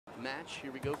match.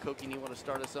 Here we go, Koki NIWA to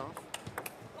start us off.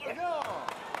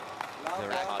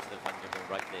 Very positive fundamental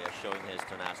right there, showing his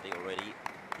tenacity already.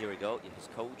 Here we go, his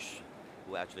coach,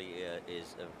 who actually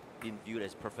is being viewed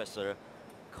as professor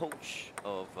coach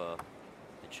of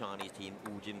the Chinese team,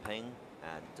 Wu Jinping.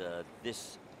 And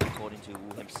this, according to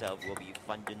Wu himself, will be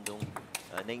Fan ZHENDONG,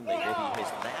 namely will be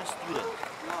his last student.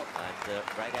 And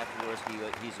right afterwards,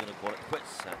 he's going to call it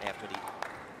quits after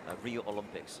the Rio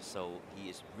Olympics. So he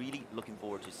is really looking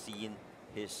forward to seeing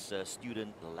his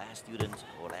student, the last student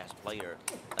or last player,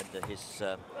 under his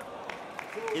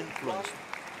influence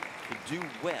to do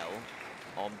well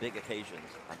on big occasions.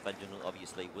 And Fan ZHENDONG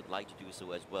obviously would like to do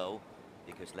so as well,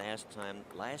 because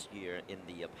last year in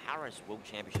the Paris World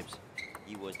Championships,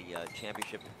 he was the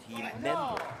championship team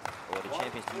member, or the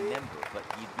champions team member, but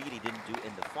he really didn't do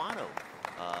in the final.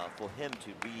 For him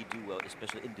to really do well,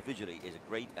 especially individually, is a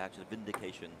great actual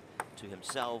vindication to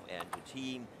himself and to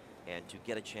team, and to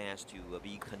get a chance to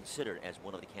be considered as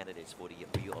one of the candidates for the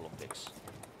Rio Olympics.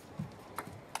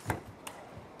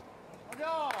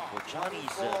 For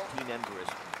Chinese team members,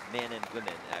 men and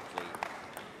women, actually,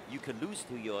 you can lose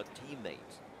to your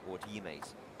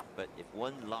teammates, but if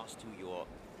one lost to your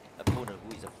opponent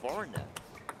who is a foreigner,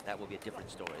 that will be a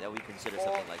different story. That will be considered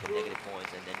something like a negative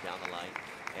points, and then down the line,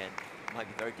 and it might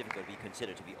be very difficult to be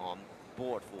considered to be on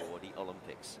board for the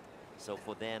Olympics. So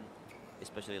for them,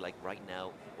 especially like right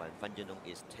now, when Fan ZHENDONG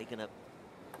is taking up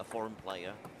a foreign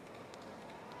player,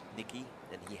 Nikki,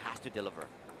 then he has to deliver.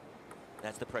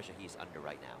 That's the pressure he's under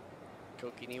right now.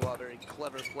 Koki NIWA, very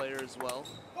clever player as well.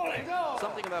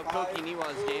 Something about Koki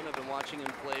NIWA's game, I've been watching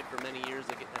him play for many years.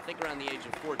 I think around the age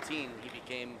of 14, he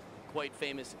became quite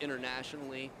famous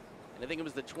internationally. And I think it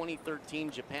was the 2013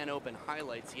 Japan Open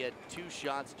highlights. He had 2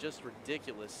 shots, just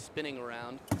ridiculous, spinning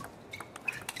around.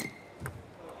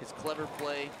 His clever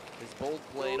play, his bold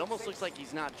play, it almost looks like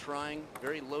he's not trying.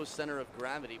 Very low center of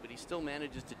gravity, but he still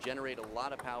manages to generate a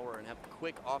lot of power and have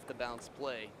quick off-the-bounce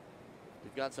play.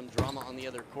 We've got some drama on the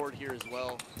other court here as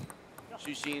well.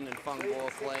 Xu and Fang Bo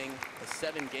playing a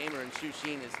 7-gamer, and Xu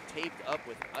is taped up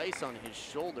with ice on his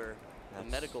shoulder. A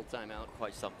medical timeout.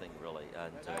 Quite something, really,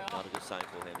 and not a good sign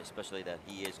for him, especially that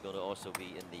he is going to also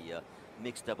be in the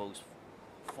mixed doubles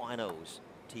finals,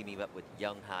 teaming up with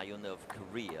Yang Ha-yun of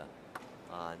Korea.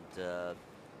 And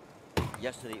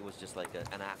yesterday it was just like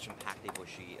an action-packed day for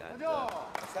Xu, and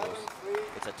of course,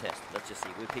 it's a test. Let's just see.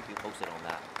 We'll keep you posted on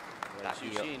that. Right,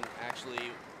 Xu actually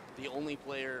the only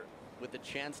player with a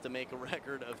chance to make a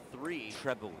record of 3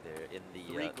 treble there in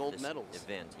the 3 gold medals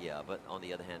event. Yeah, but on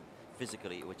the other hand,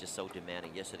 physically it was just so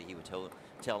demanding. Yesterday he was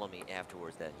telling me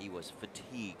afterwards that he was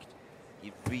fatigued.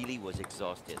 He really was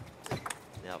exhausted.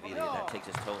 Now really that takes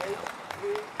his toll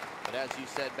now. But as you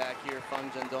said back here,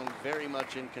 Fan ZHENDONG very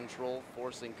much in control,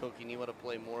 forcing Koki NIWA to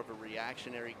play more of a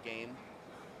reactionary game.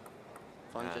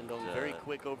 Fan ZHENDONG very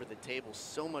quick over the table,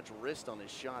 so much wrist on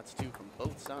his shots too from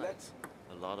both sides.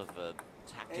 A lot of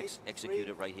tactics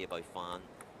executed right here by Fan.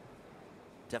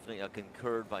 Definitely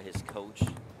concurred by his coach.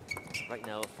 Right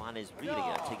now, Fan is really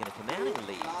taking a commanding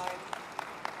lead.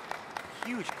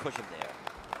 Huge cushion there.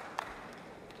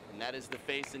 And that is the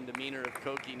face and demeanor of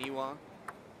Koki NIWA.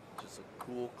 Just a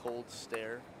cool, cold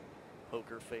stare,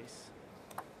 poker face.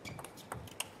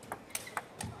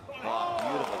 Oh,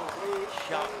 beautiful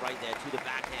shot right there to the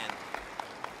backhand.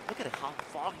 Look at how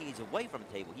far he's away from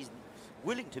the table. He's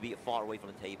willing to be far away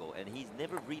from the table, and he's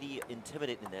never really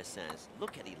intimidated in that sense.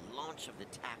 Look at the launch of the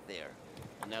attack there.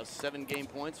 And now 7 game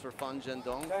points for Fan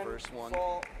ZHENDONG. First one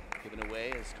given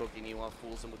away as Koki NIWA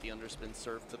fools him with the underspin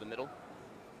serve to the middle.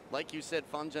 Like you said,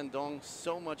 Fan ZHENDONG,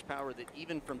 so much power that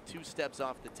even from 2 steps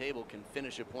off the table can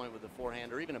finish a point with a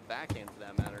forehand or even a backhand for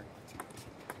that matter.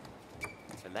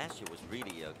 And last year was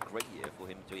really a great year for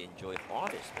him to enjoy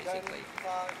hardest, basically.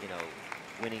 You know,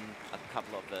 winning a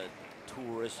couple of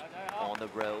tours on the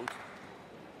road,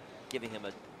 giving him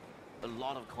a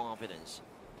lot of confidence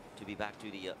to be back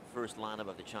to the first lineup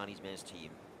of the Chinese men's team.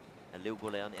 And Liu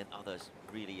Guolian and others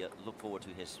really look forward to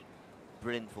his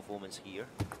brilliant performance here.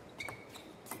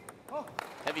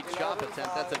 Heavy chop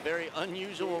attempt. That's a very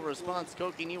unusual response.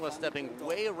 Koki NIWA stepping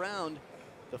way around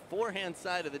the forehand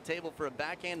side of the table for a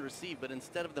backhand receive, but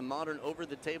instead of the modern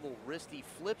over-the-table wristy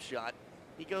flip shot,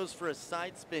 he goes for a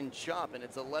side spin chop, and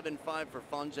it's 11-5 for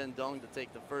Fan ZHENDONG to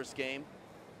take the first game.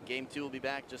 Game 2 will be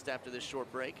back just after this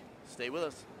short break. Stay with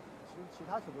us. 其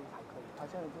他球都还可以，他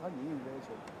现在他隐隐这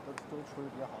些球都处理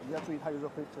比较好。你要注意，他有时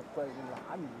候会在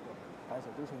拉你一个反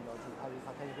手，这个球你要注意，他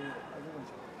开始会有问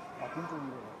题，盯住你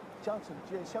这个。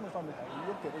相对方面还如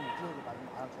果给了你机会就把你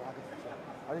马上球他就底线，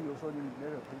而且有时候你没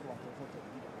人可以往前说走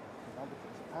一点，然后不合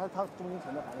适。他中间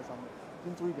存在还在上面，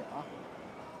您注意点啊。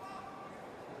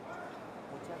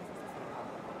我加个。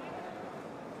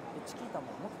チキータも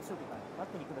もっと強くない、バッ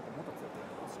クに行くんだったらもっと強く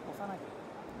押さないといけ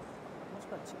ない。もし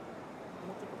くは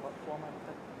もうちょっとフォア前に来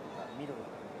たりとかミドルも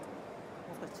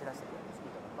う少し散らしてくれるチキ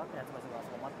ータがバックに集まる人があそ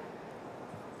こ待ってる。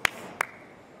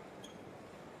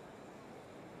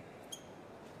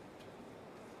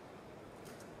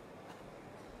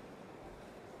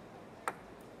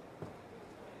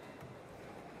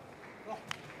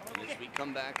As we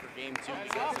come back for game 2, we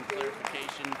got some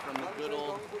clarification from the good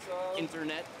old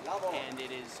internet, and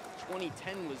it is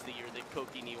 2010 was the year that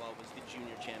Koki NIWA was the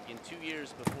junior champion. 2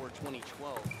 years before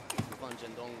 2012, Fan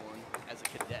ZHENDONG won as a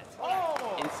cadet.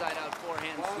 Inside out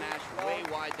forehand smash, way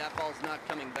wide. That ball's not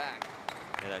coming back.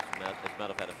 And as a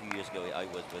matter of fact, a few years ago, I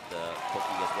was with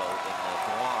Koki as well in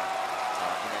Taiwan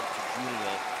in that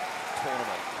junior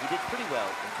tournament. He did pretty well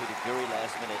until the very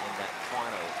last minute in that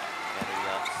final. And he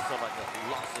sort of like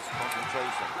lost his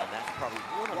concentration, and that's probably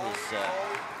one of his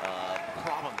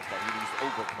problems that he needs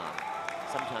to overcome.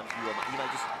 Sometimes you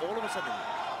might just all of a sudden,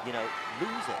 you know,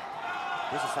 lose it.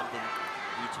 This is something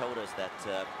he told us that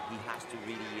he has to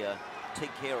really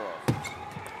take care of.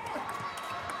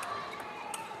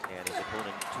 And his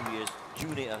opponent, 2 years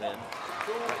junior of him,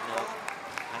 right now,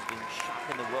 has been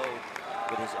shocking the world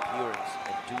with his appearance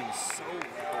and doing so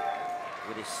well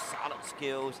with his solid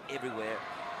skills everywhere.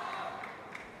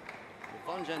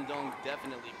 Fan ZHENDONG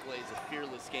definitely plays a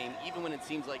fearless game. Even when it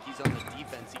seems like he's on the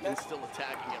defense, he can still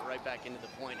attacking it right back into the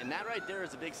point. And that right there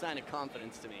is a big sign of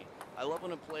confidence to me. I love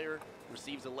when a player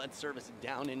receives a lead service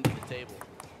down into the table.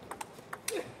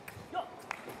 You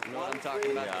know what I'm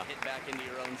talking about? Yeah. To hit back into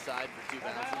your own side for 2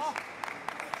 bounces.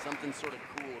 Something sort of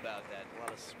cool about that. A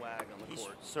lot of swag on the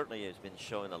court. He certainly has been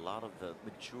showing a lot of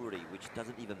maturity, which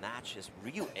doesn't even match his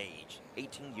real age.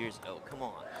 18 years old. Come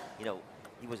on. You know,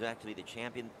 he was actually the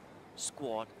champion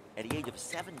squad at the age of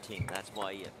 17. That's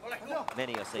why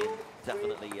many are saying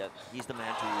definitely he's the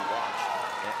man to watch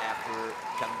after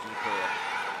Zhang Jike.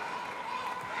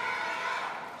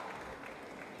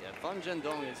 Yeah, Fan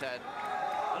ZHENDONG has had,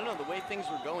 I don't know, the way things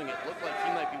were going, it looked like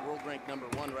he might be world ranked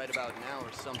 #1 right about now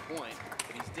or some point.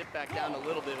 But he's dipped back down a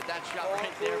little bit. But that shot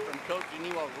right there from Koki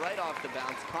NIWA right off the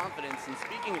bounce, confidence. And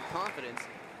speaking of confidence,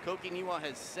 Koki NIWA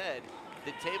has said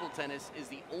that table tennis is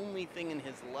the only thing in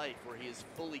his life where he is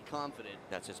fully confident.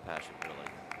 That's his passion, really.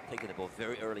 Taking the ball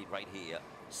very early right here,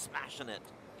 smashing it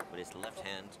with his left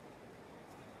hand.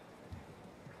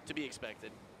 To be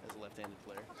expected as a left-handed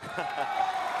player.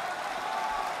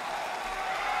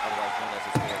 Otherwise known as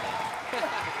his rear hand.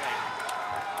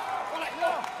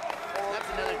 That's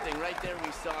another thing. Right there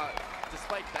we saw,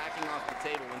 despite backing off the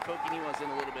table, when Koki NIWA's in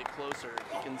a little bit closer,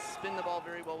 he can spin the ball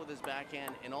very well with his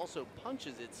backhand and also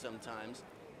punches it sometimes.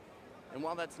 And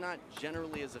while that's not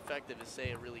generally as effective as,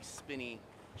 say, a really spinny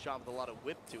shot with a lot of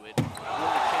whip to it, really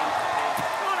changed the pace.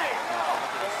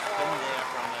 Look at the spin there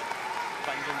from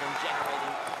Fan ZHENDONG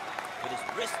generating with his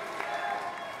wrist,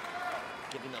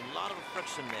 giving a lot of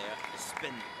friction there, the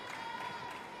spin.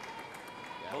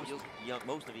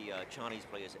 Most of the Chinese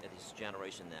players at this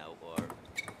generation now are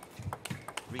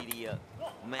really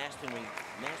mastering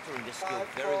this skill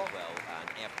very well. And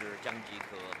after Zhang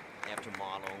Jike, after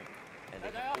Ma Long, and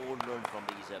they can all learn from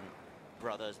these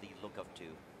brothers they look up to.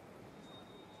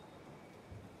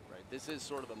 Right, this is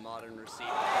sort of a modern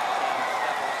receiver. Step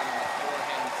around on the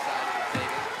forehand side of the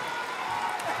table.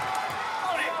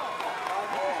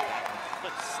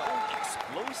 But so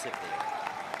explosive there.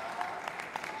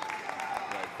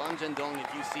 Fan ZHENDONG,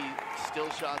 if you see still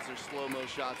shots or slow-mo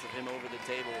shots of him over the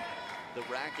table, the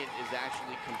racket is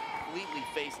actually completely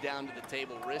face down to the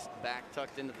table, wrist back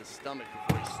tucked into the stomach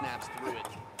before he snaps through it.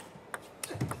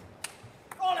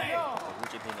 Wu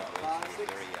Jingping is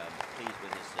very pleased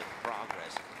with his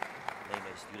progress,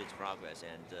 naming his student's progress,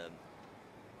 and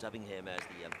dubbing him as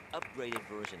the upgraded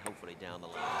version, hopefully down the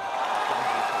line.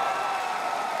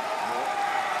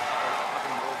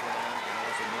 Covering more ground and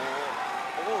also more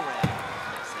all-round.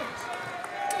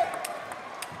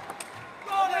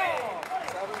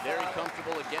 Very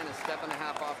comfortable, again, a step and a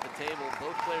half off the table.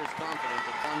 Both players confident,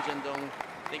 but Fan ZHENDONG,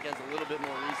 I think, has a little bit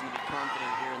more reason to be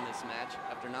confident here in this match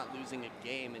after not losing a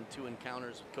game in 2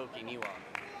 encounters with Koki NIWA.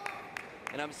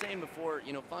 And I was saying before,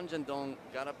 you know, Fan ZHENDONG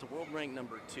got up to world rank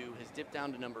 #2, has dipped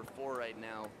down to #4 right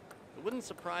now. It wouldn't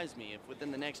surprise me if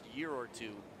within the next year or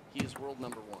 2, he is world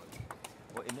 #1.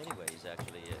 Well, in many ways,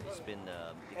 actually, it's been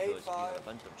because you have a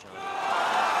bunch of Chinese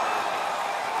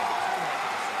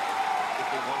if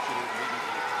they want you to really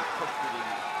push to the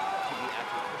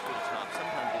actual push to the top,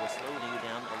 sometimes they will slow you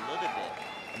down a little bit.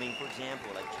 I mean, for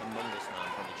example, like Chen Meng this time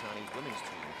from the Chinese women's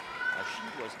team, she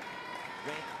was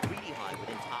ranked really high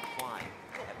within top 5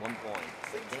 at one point.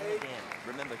 Then again,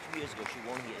 remember 2 years ago she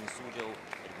won here in Suzhou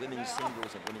at women's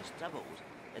singles and women's doubles,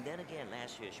 and And then again,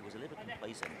 last year she was a little bit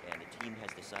complacent, and the team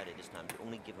has decided this time to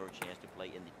only give her a chance to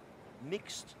play in the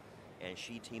mixed, and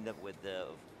she teamed up with the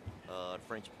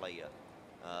French player,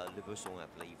 Le Besson, I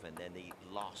believe, and then they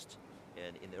lost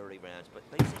in the early rounds. But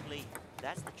basically,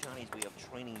 that's the Chinese way of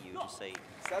training you to say,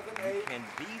 you can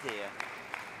be there,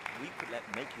 we could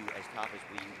make you as tough as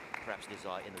we perhaps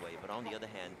desire in a way, but on the other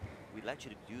hand, we'd like you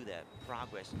to do that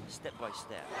progress step by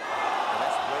step. And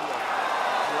that's way of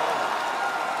learning.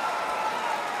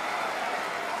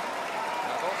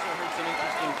 I've also heard some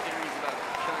interesting theories about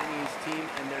the Chinese team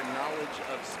and their knowledge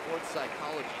of sports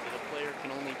psychology, that a player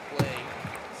can only play,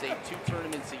 say, 2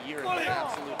 tournaments a year at the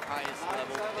absolute highest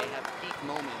level. They have peak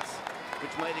moments,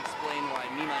 which might explain why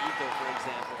Mima Ito, for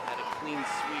example, had a clean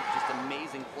sweep, just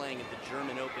amazing playing at the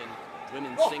German Open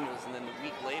women's singles, and then the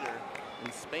week later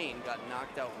in Spain got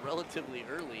knocked out relatively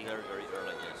early. Very, very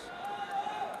early, yes.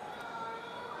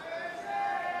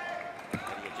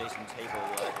 At the adjacent table,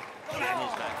 Chen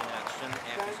is back in action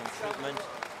after some treatment.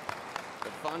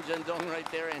 But Fan Zhendong right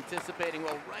there anticipating,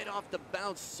 well, right off the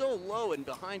bounce, so low and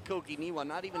behind Koki NIWA,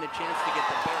 not even a chance to get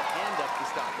the bare hand up to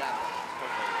stop that one.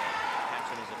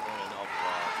 Catching his opponent off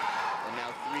And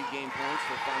now 3 game points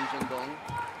for Fan Zhendong.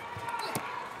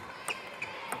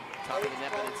 Top of the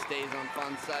net, but it stays on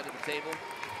Fan's side of the table.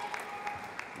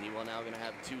 NIWA now going to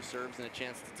have 2 serves and a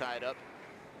chance to tie it up.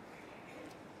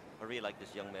 I really like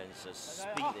this young man's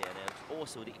speed there, and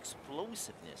also the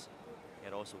explosiveness,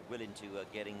 and also willing to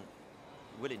get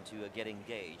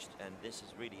engaged. And this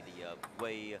is really the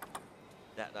way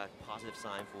that positive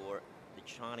sign for the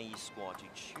Chinese squad to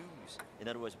choose. In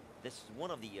other words, this is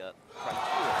one of the criteria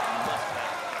you must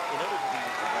have in order to be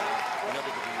able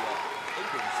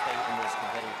to stay in this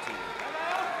competitive team.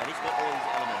 And he's got all these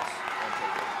elements on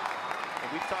table. And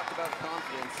we've talked about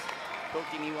confidence.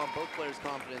 Koki NIWA, both players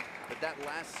confident, but that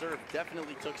last serve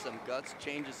definitely took some guts.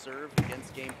 Change of serve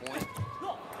against game point.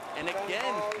 And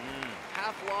again,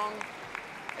 half long,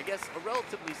 I guess a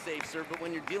relatively safe serve, but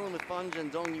when you're dealing with Fan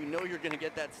Zhendong, you know you're going to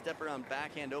get that step around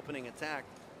backhand opening attack.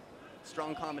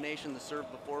 Strong combination. The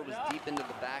serve before was deep into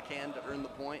the backhand to earn the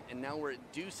point, and now we're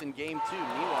at deuce in game 2.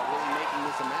 NIWA really making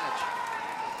this a match.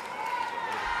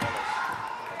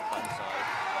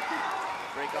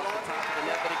 Break off the top of the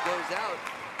net, but it goes out.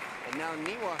 And now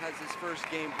NIWA has his first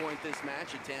game point this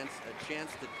match, a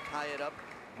chance to tie it up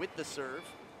with the serve.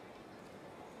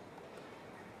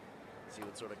 See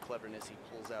what sort of cleverness he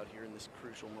pulls out here in this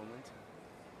crucial moment.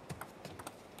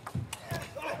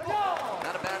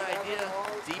 Not a bad idea.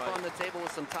 Deep on the table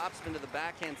with some topspin to the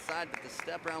backhand side, but the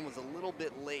step round was a little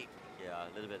bit late. Yeah,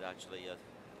 a little bit actually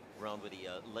around with the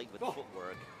late with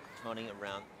footwork, turning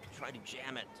around, trying to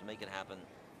jam it to make it happen.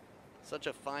 Such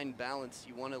a fine balance.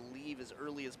 You want to leave as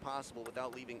early as possible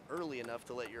without leaving early enough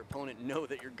to let your opponent know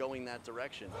that you're going that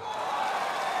direction.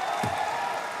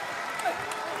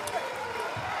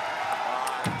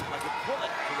 Like a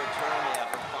bullet to return there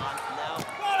from Fan. Now,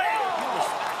 he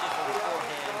dispatches from his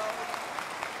forehand.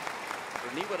 For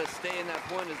NIWA to stay in that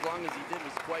point as long as he did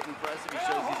was quite impressive. He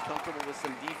shows he's comfortable with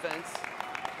some defense.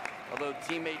 Although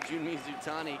teammate Junmi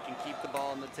Zutani can keep the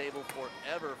ball on the table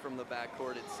forever from the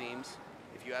backcourt, it seems.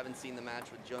 If you haven't seen the match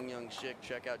with Jung Young Shik,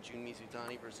 check out Junmi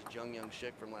Zutani versus Jung Young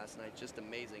Shik from last night. Just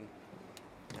amazing.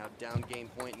 Now down game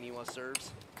point, NIWA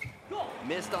serves.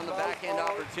 Missed on the backhand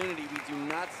opportunity. We do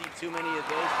not see too many of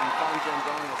those from Fan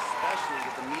Zhendong, especially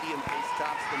with the medium-paced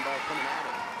topspin ball coming at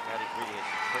him. That is really a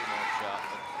trademark shot,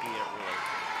 but here really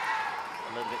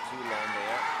a little bit too long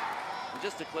there. And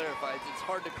just to clarify, it's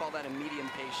hard to call that a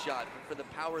medium-paced shot, but for the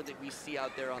power that we see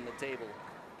out there on the table,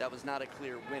 that was not a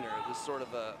clear winner. It was sort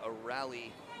of a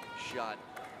rally shot,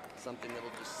 something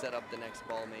that'll just set up the next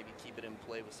ball, maybe keep it in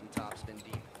play with some topspin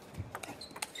deep.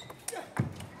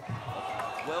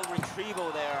 Well, retrieval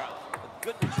there, a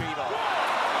good retrieval.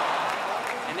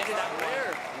 And then that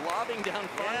rare lobbing down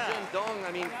Fan Zhendong.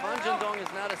 I mean, Fan Zhendong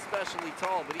is not especially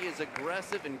tall, but he is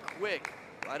aggressive and quick.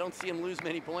 I don't see him lose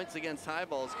many points against high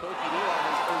balls. Koki NIWA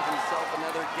has earned himself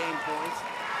another game point.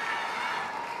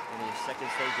 In the second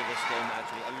stage of this game,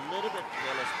 actually, a little bit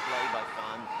careless play by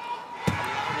Fan,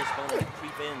 allowing his opponent to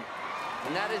creep in.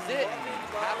 And that is it.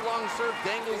 Half-long serve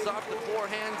dangles off the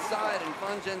forehand side, and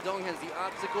Fan Zhendong has the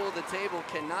obstacle of the table,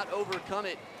 cannot overcome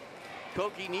it.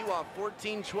 Koki NIWA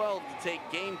 14-12 to take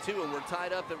game 2, and we're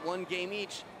tied up at 1 game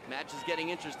each. Match is getting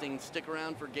interesting. Stick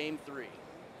around for game 3.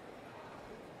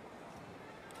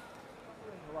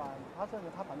 他这个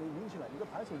他反正允许了一个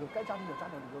盘手就该加点就加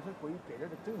点，有时候会给人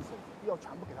的正手不要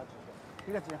全部给他指的。这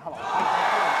个之前他老他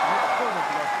这个比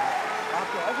较熟，然后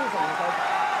表现怎么着？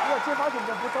如果接发球不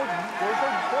着急，有时候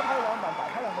你拖他2板打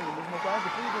他2板也没什么关系，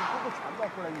不一定都会全部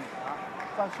过来你啊，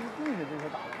让心定的这些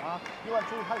打的啊。另外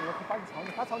注意他有个可以把你藏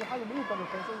着，他藏着他又没有端着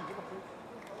分，所以你这个不。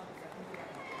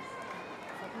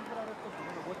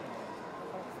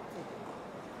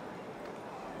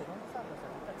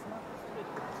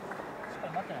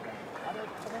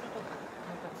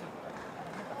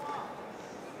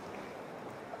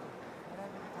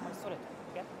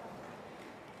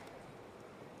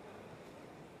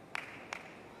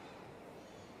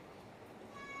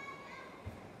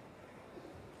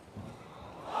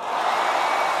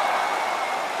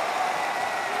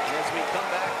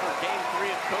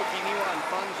Koki NIWA and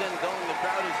ZHENDONG. The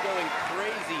crowd is going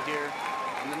crazy here.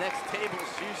 On the next table,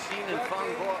 Suzhou and Fang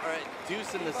Bo are at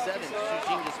deuce in the seventh.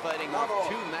 Suzhou just fighting off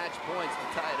 2 match points to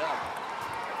tie it up.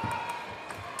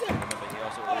 Remember, he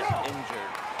also is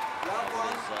injured with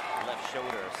his left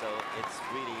shoulder, so it's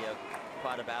really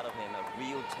quite a battle of him, a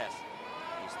real test.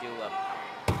 He's still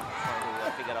trying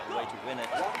to figure out a way to win it,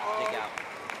 dig out.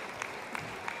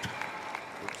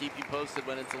 We'll keep you posted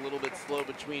when it's a little bit slow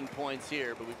between points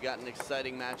here, but we've got an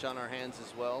exciting match on our hands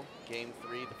as well. Game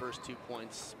 3, the first 2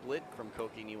 points split from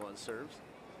Koki NIWA serves.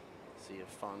 See if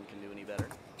Fang can do any better.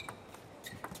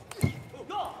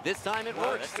 This time it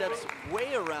works. Steps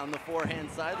way around the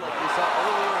forehand side like we saw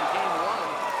earlier in game 1.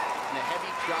 And a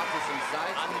heavy drop to some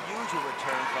sides. Unusual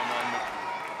return from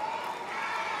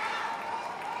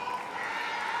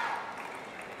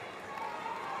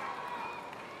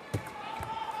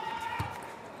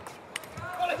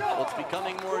Well, it's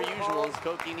becoming more usual as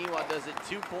Koki NIWA does it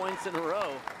 2 points in a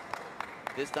row.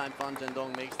 This time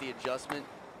ZHENDONG makes the adjustment.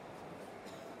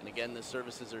 And again, the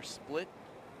services are split.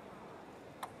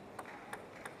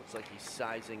 Looks like he's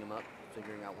sizing him up,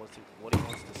 figuring out what he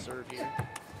wants to serve here.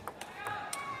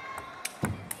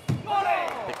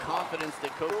 The confidence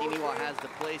that Koki NIWA has to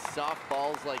play soft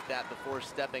balls like that before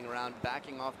stepping around,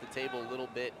 backing off the table a little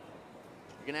bit.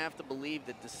 You're going to have to believe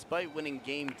that despite winning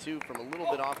game 2 from a little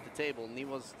bit off the table,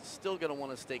 NIWA's still going to want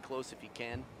to stay close if he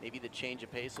can. Maybe the change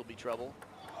of pace will be trouble.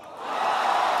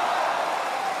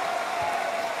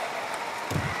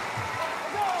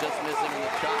 Just missing in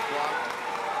the chop block.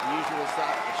 Unusual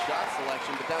shot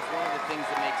selection, but that's one of the things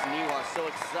that makes NIWA so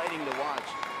exciting to watch,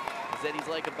 is that he's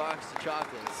like a box of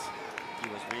chocolates. He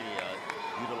was really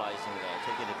utilizing,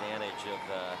 taking advantage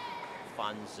of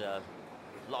Fan's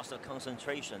loss of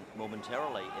concentration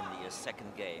momentarily in the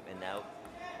second game, and now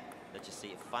let's just see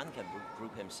if Fan can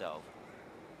group himself.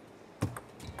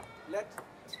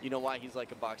 You know why he's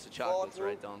like a box of chocolates,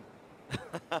 right, Dom?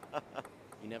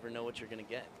 You never know what you're going to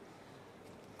get.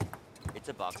 It's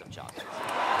a box of chocolates.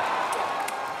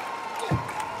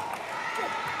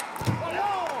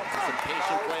 Some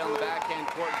patient play on the backhand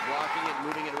court, blocking it,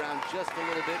 moving it around just a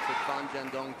little bit, but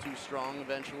ZHENDONG too strong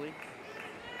eventually.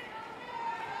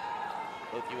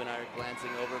 Both you and I are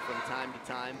glancing over from time to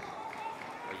time.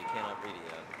 Well, you cannot really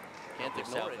can't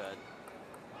ignore it.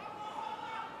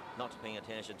 Not paying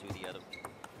attention to the other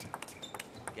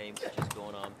game, which is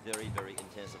going on very, very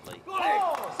intensively. But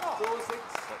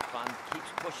Fan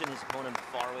keeps pushing his opponent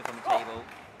far away from the table,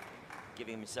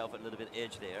 giving himself a little bit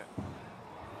edge there.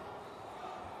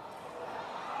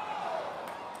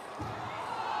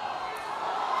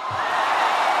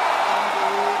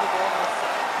 Unbelievable on the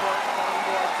side court.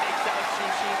 Fangboy takes out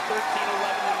Suzhou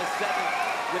 13-11 in the 7th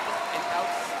with an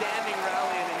outstanding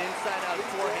rally and an inside-out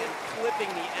forehand,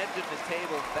 clipping the edge of the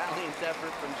table. Valiant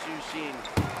effort from Suzhou.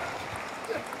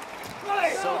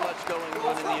 So much going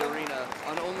on in the arena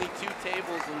on only 2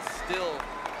 tables, and still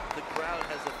the crowd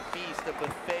has a feast, a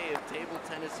buffet of table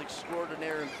tennis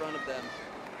extraordinaire in front of them.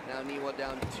 Now NIWA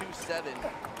down 2-7.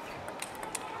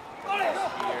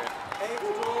 Here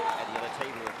at the other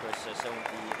table, of course, so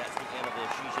that's the end of the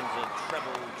Suzhou's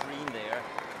treble dream there.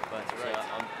 But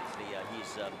obviously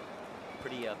he's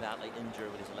pretty badly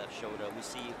injured with his left shoulder. We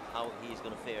see how he's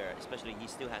going to fare, especially he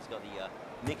still has got the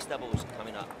mixed doubles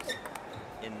coming up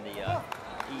in the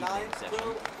evening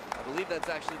session. I believe that's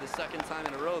actually the 2nd time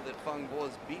in a row that Fang Bo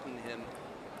has beaten him.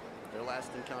 Their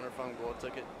last encounter, Fang Bo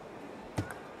took it.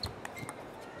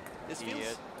 This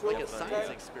feels like a science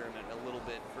experiment a little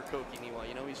bit for Koki NIWA.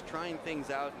 You know, he's trying things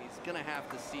out, and he's going to have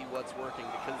to see what's working,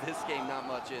 because this game not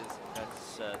much is.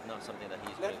 That's not something that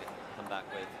he's going to come back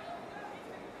with.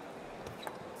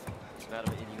 As a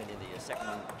matter of even in the second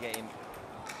game,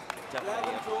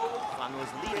 definitely Fan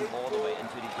was leading all the way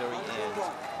into the very end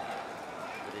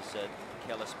with his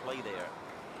careless play there.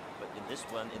 But in this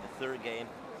one, in the 3rd game,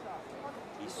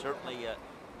 he certainly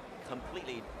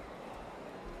completely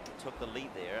took the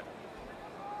lead there.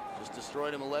 Just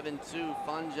destroyed him 11-2.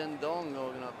 ZHENDONG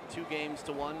going up 2 games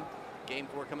to 1. Game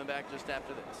 4 coming back just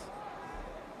after this.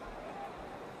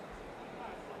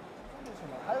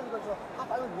 还有一个就是他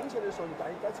反正明显的时候，你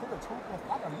该抽的抽，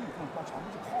发展力更强，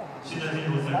就靠。完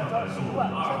成习惯，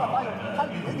现在发现他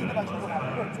离你那个球还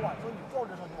没有转，所以你做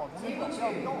的时候你往中间转，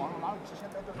不要往上拿，直线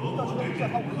在这，要是知道他围你来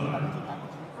得及来不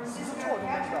及，你是错中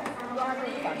间的，要他就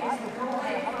是反拿你不能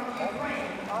还能跑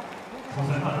啊，初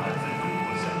赛判来自中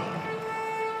国香港。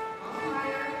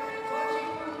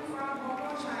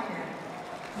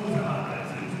初赛判来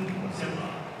自中国香港。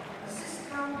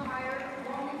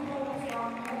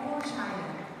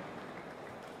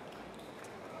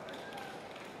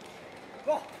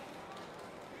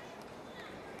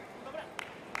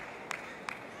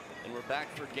And we're back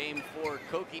for game 4.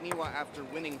 Koki NIWA, after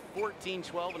winning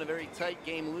 14-12 in a very tight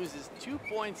game, loses 2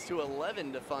 points to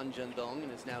 11 to ZHENDONG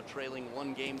and is now trailing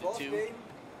 1 game to 2.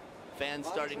 Fans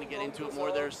starting to get into it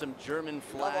more. There's some German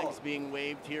flags being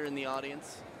waved here in the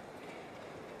audience.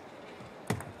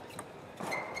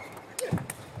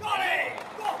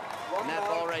 And that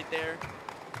ball right there,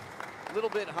 a little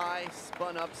bit high,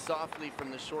 spun up softly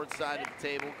from the short side of the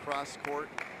table, cross court.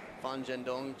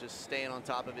 ZHENDONG just staying on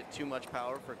top of it. Too much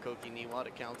power for Koki NIWA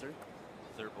to counter.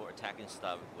 Third ball attacking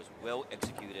stuff was well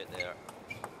executed there.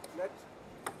 Next.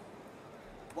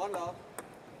 One love.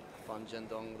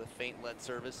 ZHENDONG with a faint lead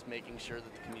service, making sure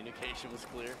that the communication was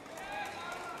clear.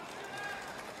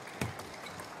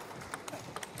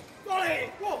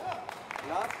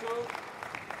 Last two.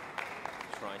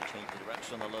 Trying to change the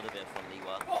direction a little bit from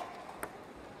NIWA.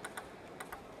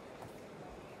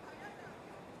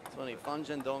 It's funny,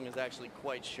 ZHENDONG is actually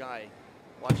quite shy.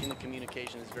 Watching the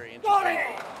communication is very interesting.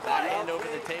 Backhand over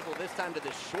the table, this time to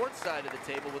the short side of the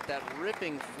table with that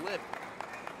ripping flip.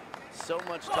 So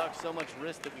much tuck, so much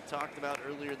wrist that we talked about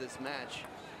earlier this match.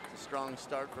 It's a strong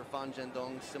start for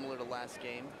ZHENDONG, similar to last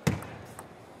game.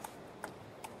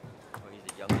 Well, he's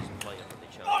the youngest player from the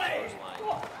Chinese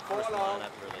first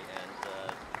lineup really, and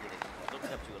you know, he's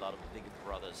looking up to a lot of big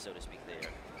brothers, so to speak, there,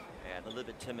 and a little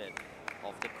bit timid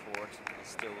off the court. He's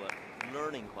still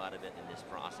learning quite a bit in this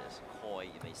process. Coy,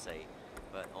 you may say,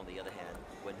 but on the other hand,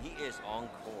 when he is on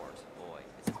court, boy,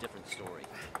 it's a different story.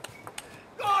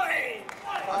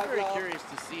 I'm very curious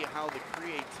to see how the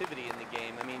creativity in the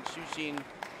game. I mean, Xu Xin,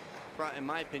 in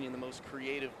my opinion, the most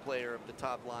creative player of the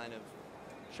top line of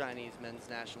Chinese men's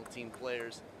national team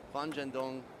players.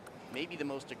 ZHENDONG, maybe the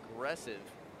most aggressive.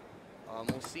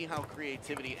 We'll see how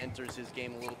creativity enters his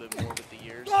game a little bit more with the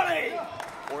years.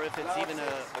 Or if it's even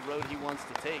a road he wants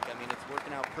to take. I mean, it's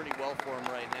working out pretty well for him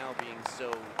right now, being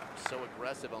so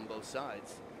aggressive on both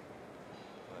sides.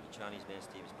 Well, the Chinese men's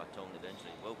team's baton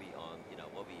eventually will be on,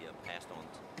 will be passed on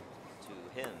to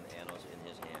him and also in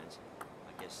his hands.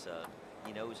 I guess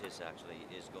he knows his actually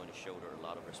is going to shoulder a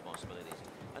lot of responsibilities.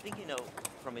 I think,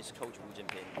 from his coach Wu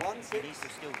Jinping, he needs to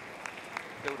still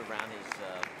build around his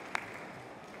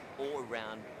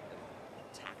all-around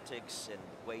tactics and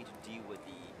way to deal with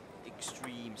the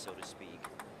extreme, so to speak.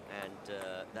 And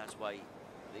that's why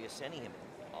they are sending him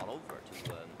all over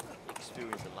to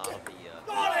experience a lot of the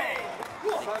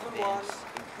events,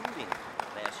 including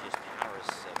last year's Paris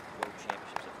World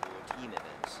Championships of World Team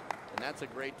events. And that's a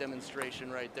great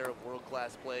demonstration right there of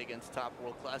world-class play against top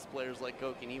world-class players like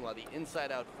Koki NIWA. The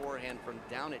inside-out forehand from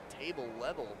down at table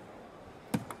level.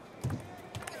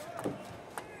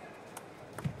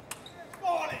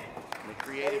 And the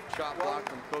creative chop block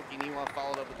from Koki NIWA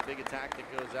followed up with a big attack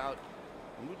that goes out.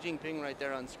 Wu Jinping right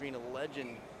there on screen, a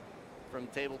legend from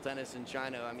table tennis in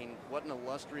China. I mean, what an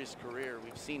illustrious career.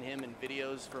 We've seen him in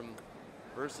videos from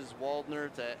versus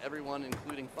Waldner to everyone,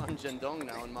 including ZHENDONG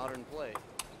now in modern play.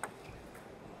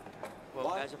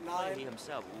 Well, as a player, he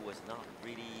himself was not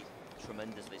really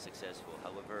tremendously successful.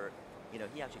 However,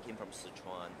 he actually came from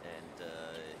Sichuan, and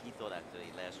he thought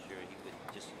actually last year he could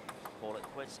just call it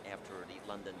quits after the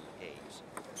London Games.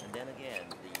 And then again,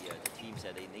 the team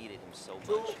said they needed him so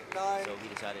much, so he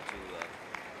decided to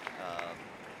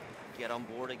get on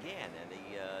board again. And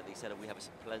they said, we have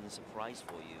a pleasant surprise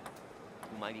for you,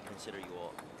 who might be considered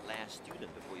your last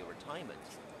student before your retirement.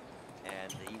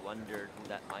 And he wondered who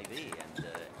that might be,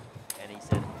 and he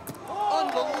said,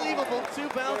 unbelievable 2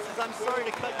 bounces. I'm sorry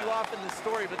to cut you off in the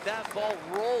story, but that ball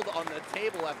rolled on the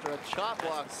table after a chop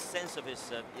block. That's the sense of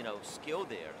his, skill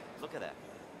there. Look at that.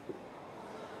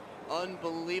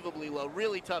 Unbelievably low.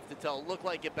 Really tough to tell. Looked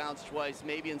like it bounced twice,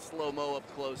 maybe in slow-mo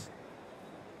up close.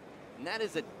 And that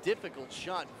is a difficult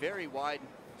shot, very wide,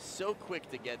 so quick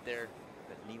to get there.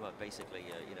 But NIWA basically,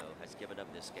 has given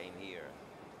up this game here.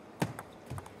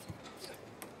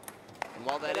 And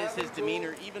while that is his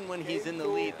demeanor, even when he's in the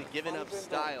lead, the given up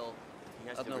style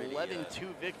of an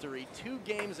 11-2 victory, 2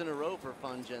 games in a row for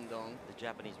ZHENDONG. The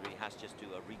Japanese really has just to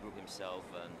regroup himself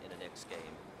in the next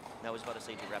game. Now I was about to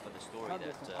say, to wrap up the story,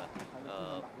 that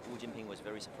Wu Jinping was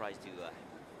very surprised to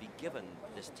be given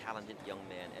this talented young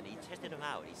man, and he tested him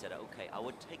out. He said, okay, I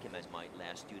would take him as my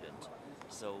lab student.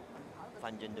 So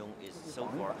Fan Zhendong is so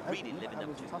far really living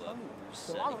up to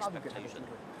expectation.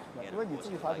 And of course,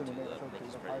 he would like to make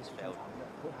his presence felt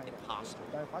impossible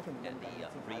and the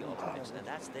re-Olympics. And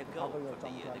that's their goal, for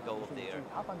the goal of their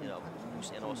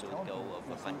boost, and also the goal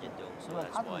of Fan Zhendong. So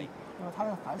that's why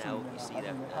now you see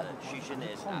that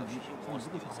CHN is out. CHN wants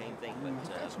to do the same thing, but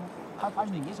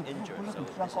unfortunately he's injured. So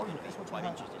this is going to be quite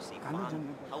interesting to see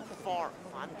how far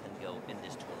Fan can go in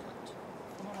this tournament.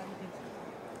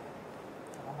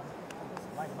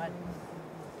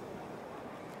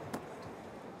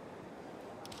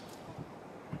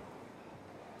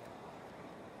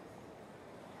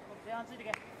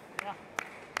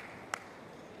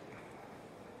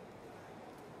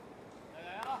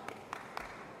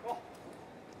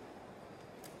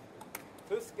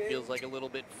 Feels like a little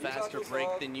bit faster break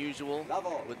than usual.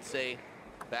 Would say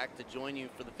back to join you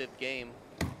for the 5th game.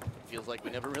 Feels like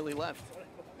we never really left.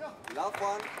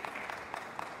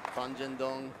 Fan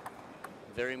Zhendong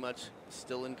very much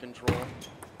still in control.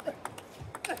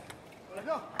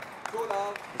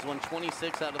 He's won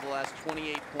 26 out of the last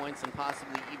 28 points and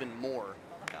possibly even more.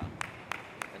 Yeah.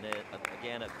 And then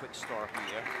again, a quick start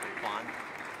here for Fan.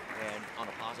 And on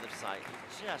the positive side,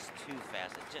 just too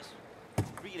fast. It's just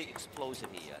really explosive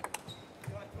here.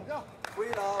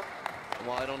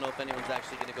 Well, I don't know if anyone's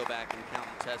actually going to go back and count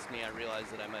and test me. I realize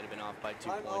that I might have been off by 2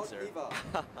 points there.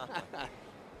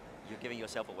 You're giving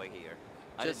yourself away here.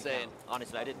 Just saying. Count.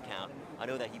 Honestly, I didn't count. I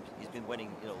know that he's been winning,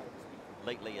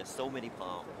 lately so many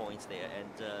points there,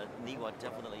 and NIWA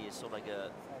definitely is sort of like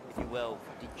if you will,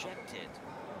 dejected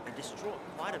and distraught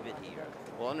quite a bit here.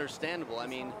 Well, understandable. I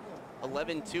mean,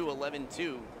 11-2,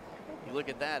 11-2. You look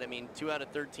at that. I mean, 2 out of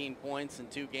 13 points in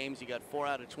 2 games. You got 4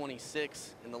 out of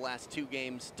 26 in the last 2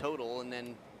 games total, and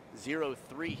then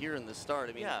 0-3 here in the start.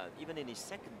 I mean, yeah, even in his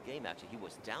second game, actually, he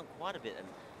was down quite a bit, and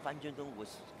Fan Zhendong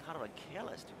was kind of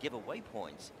careless to give away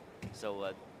points.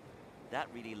 So that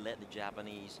really let the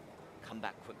Japanese come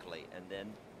back quickly, and then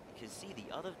you can see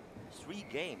the other 3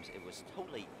 games,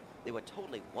 they were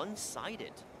totally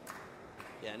one-sided.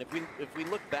 Yeah, and if we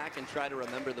look back and try to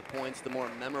remember the points, the more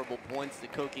memorable points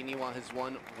that Koki NIWA has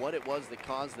won, what it was that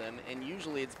caused them, and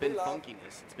usually it's been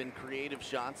funkiness. It's been creative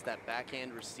shots, that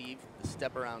backhand receive, the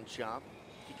step around chop.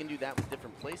 He can do that with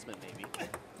different placement, maybe.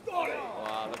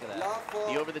 Wow, look at that.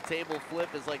 The over-the-table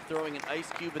flip is like throwing an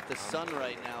ice cube at the sun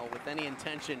right now with any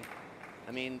intention.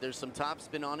 I mean, there's some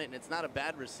topspin on it, and it's not a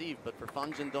bad receive, but for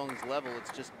Fan Zhendong's level,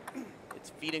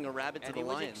 it's feeding a rabbit to the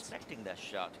lions. And he was expecting that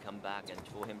shot to come back and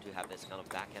for him to have this kind of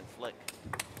backhand flick.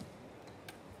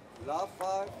 Love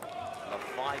 5. Love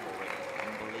 5 already.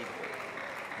 Unbelievable.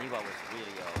 NIWA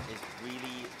is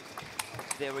really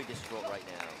very distraught right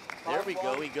now. There we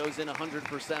go. He goes in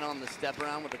 100% on the step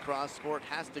around with the cross court.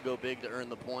 Has to go big to earn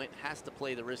the point. Has to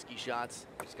play the risky shots.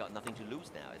 He's got nothing to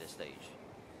lose now at this stage.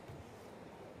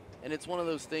 And it's one of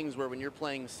those things where when you're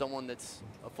playing someone that's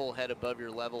a full head above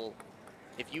your level,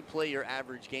 if you play your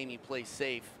average game, you play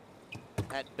safe,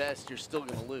 at best, you're still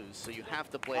going to lose. So you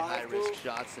have to play high-risk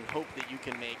shots and hope that you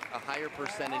can make a higher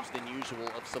percentage than usual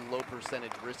of some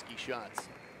low-percentage risky shots.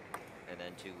 And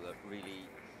then to really,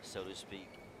 so to speak,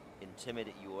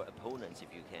 intimidate your opponents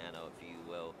if you can, or if you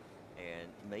will. And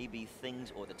maybe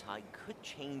things or the tide could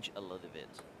change a little bit.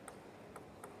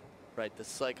 Right, the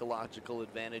psychological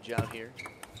advantage out here.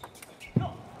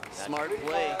 Smart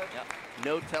play. Yep.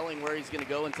 No telling where he's going to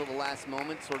go until the last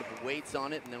moment, sort of waits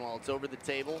on it, and then while it's over the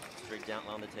table. Straight down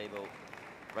on the table,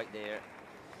 right there.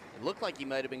 It looked like he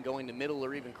might have been going to middle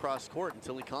or even cross court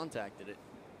until he contacted it.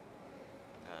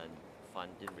 And Fan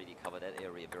didn't really cover that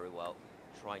area very well.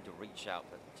 Trying to reach out,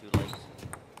 but too late.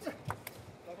 3-6.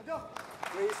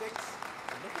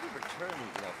 And look at the return,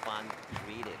 Fan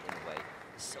created in a way.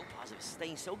 It's so positive,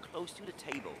 staying so close to the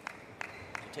table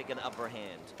to take an upper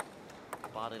hand.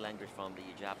 Body language from the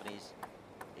Japanese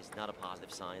is not a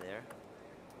positive sign there.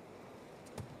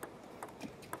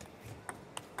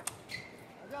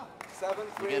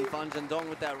 Again, Fan Zhendong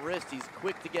with that wrist. He's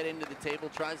quick to get into the table,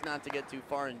 tries not to get too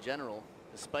far in general.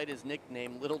 Despite his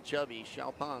nickname, Little Chubby,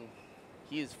 Xiaopang,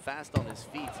 he is fast on his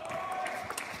feet. I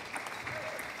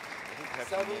think perhaps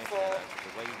the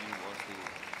way he wants to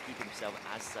keep himself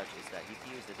as such is that he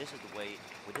feels that this is the way,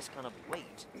 with this kind of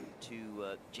weight,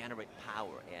 to generate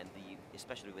power, and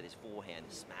especially with his forehand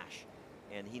smash.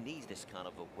 And he needs this kind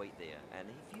of a weight there. And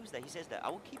he feels that, he says that, I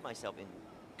will keep myself in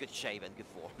good shape and good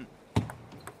form.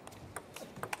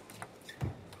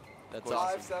 That's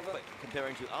awesome. 5-7. But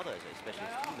comparing to others, especially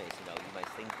his teammates, you might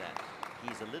think that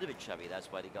he's a little bit chubby.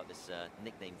 That's why they got this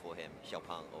nickname for him,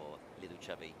 Xiaopang, or Little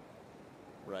Chubby.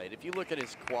 Right. If you look at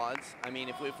his quads, I mean,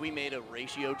 if we made a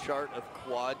ratio chart of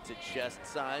quad to chest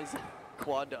size,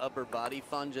 quad to upper body,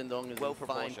 Fan Zhendong is Well in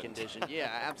fine condition. Yeah,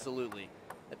 absolutely.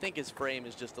 I think his frame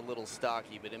is just a little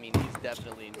stocky, but I mean, he's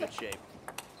definitely in good shape.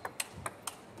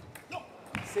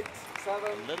 6, 7.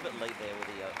 A little bit late there with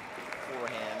the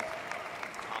forehand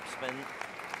top spin.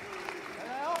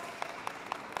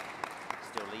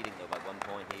 Still leading though by 1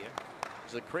 point here.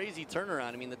 It's a crazy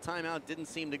turnaround. I mean, the timeout didn't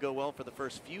seem to go well for the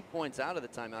first few points out of the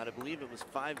timeout. I believe it was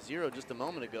 5-0 just a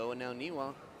moment ago, and now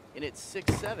NIWA in at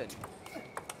 6-7.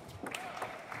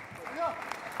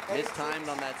 Mistimed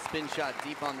on that spin shot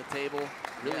deep on the table.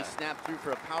 Really snapped through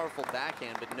for a powerful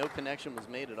backhand, but no connection was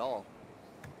made at all.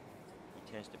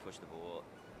 He tends to push the ball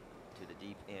to the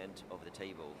deep end of the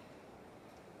table.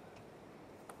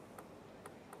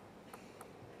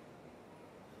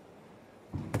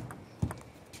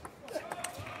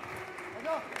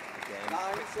 Again,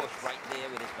 quick push right there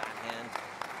with his backhand.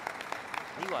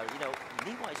 NIWA, you know,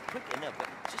 NIWA is quick enough, but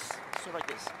just sort of like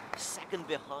this second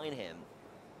behind him.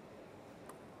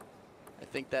 I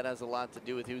think that has a lot to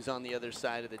do with who's on the other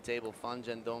side of the table. Fan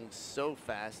Zhendong so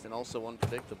fast and also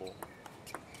unpredictable.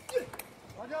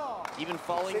 Even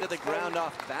falling to the ground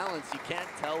off balance, you can't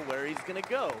tell where he's going to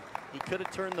go. He could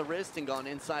have turned the wrist and gone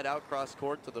inside out cross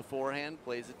court to the forehand,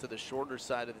 plays it to the shorter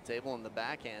side of the table on the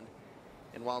backhand.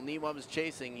 And while NIWA was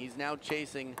chasing, he's now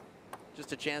chasing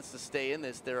just a chance to stay in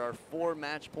this. There are 4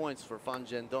 match points for Fan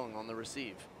Zhendong on the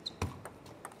receive.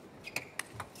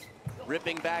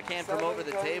 Ripping backhand from over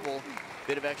the table.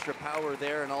 Bit of extra power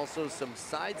there, and also some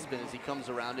side spin as he comes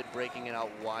around it, breaking it out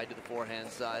wide to the forehand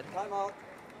side. Timeout.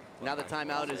 Now the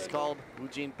timeout is called. Wu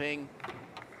Jinping.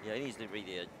 Yeah, he needs to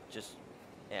really just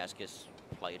ask his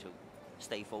player to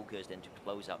stay focused and to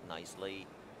close up nicely.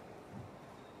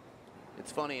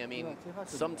 It's funny, I mean,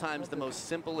 sometimes the most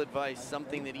simple advice,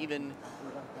 something that even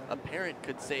a parent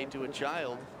could say to a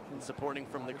child, and supporting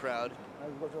from the crowd,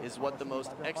 is what the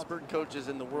most expert coaches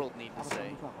in the world need to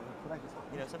say.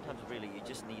 You know, sometimes really you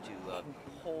just need to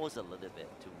pause a little bit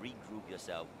to regroup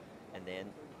yourself and then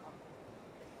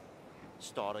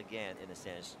start again, in a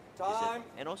sense.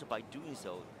 And also by doing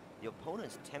so, the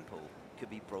opponent's tempo could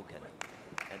be broken.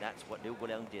 And that's what Liu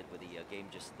Guoliang did with the game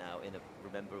just now.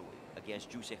 Remember, against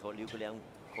Zhu Xihe, Liu Guoliang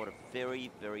caught a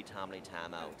very, very timely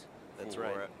timeout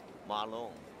for Ma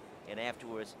Long. And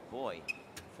afterwards, boy,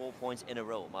 4 points in a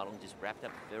row. Ma Long just wrapped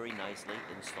up very nicely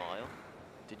in style.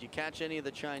 Did you catch any of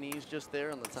the Chinese just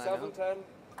there on the timeout? 7-10.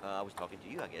 I was talking to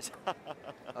you, I guess.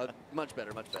 Much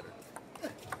better, much better.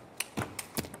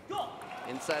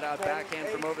 Inside out backhand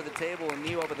from over the table, and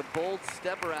NIWA with a bold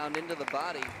step around into the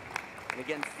body. And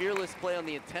again, fearless play on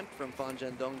the attempt from Fan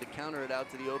Zhendong to counter it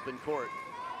out to the open court.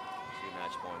 2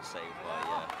 match points saved by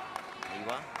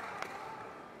NIWA.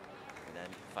 And then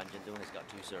Fan Zhendong has got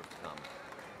 2 serves to come.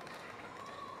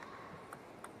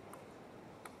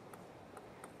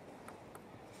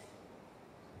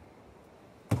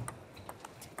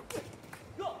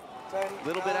 A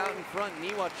little bit out in front,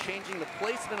 NIWA changing the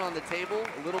placement on the table.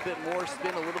 A little bit more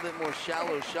spin, a little bit more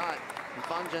shallow shot. And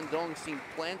Fan Zhendong seemed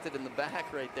planted in the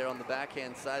back right there on the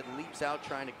backhand side. Leaps out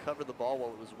trying to cover the ball while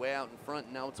it was way out in front.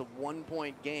 And now it's a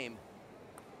 1-point game.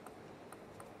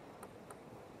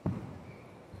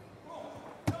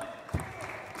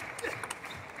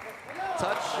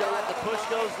 Touch shot, the push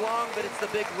goes long, but it's the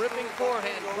big ripping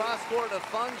forehand cross court of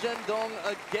Fan Zhendong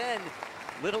again.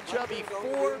 Little Chubby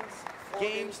 4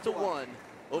 games to 1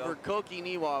 over Koki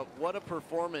NIWA. What a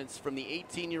performance from the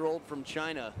 18-year-old from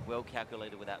China. Well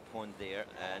calculated with that point there,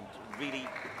 and really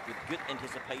with good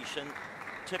anticipation.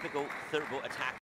 Typical third ball attack.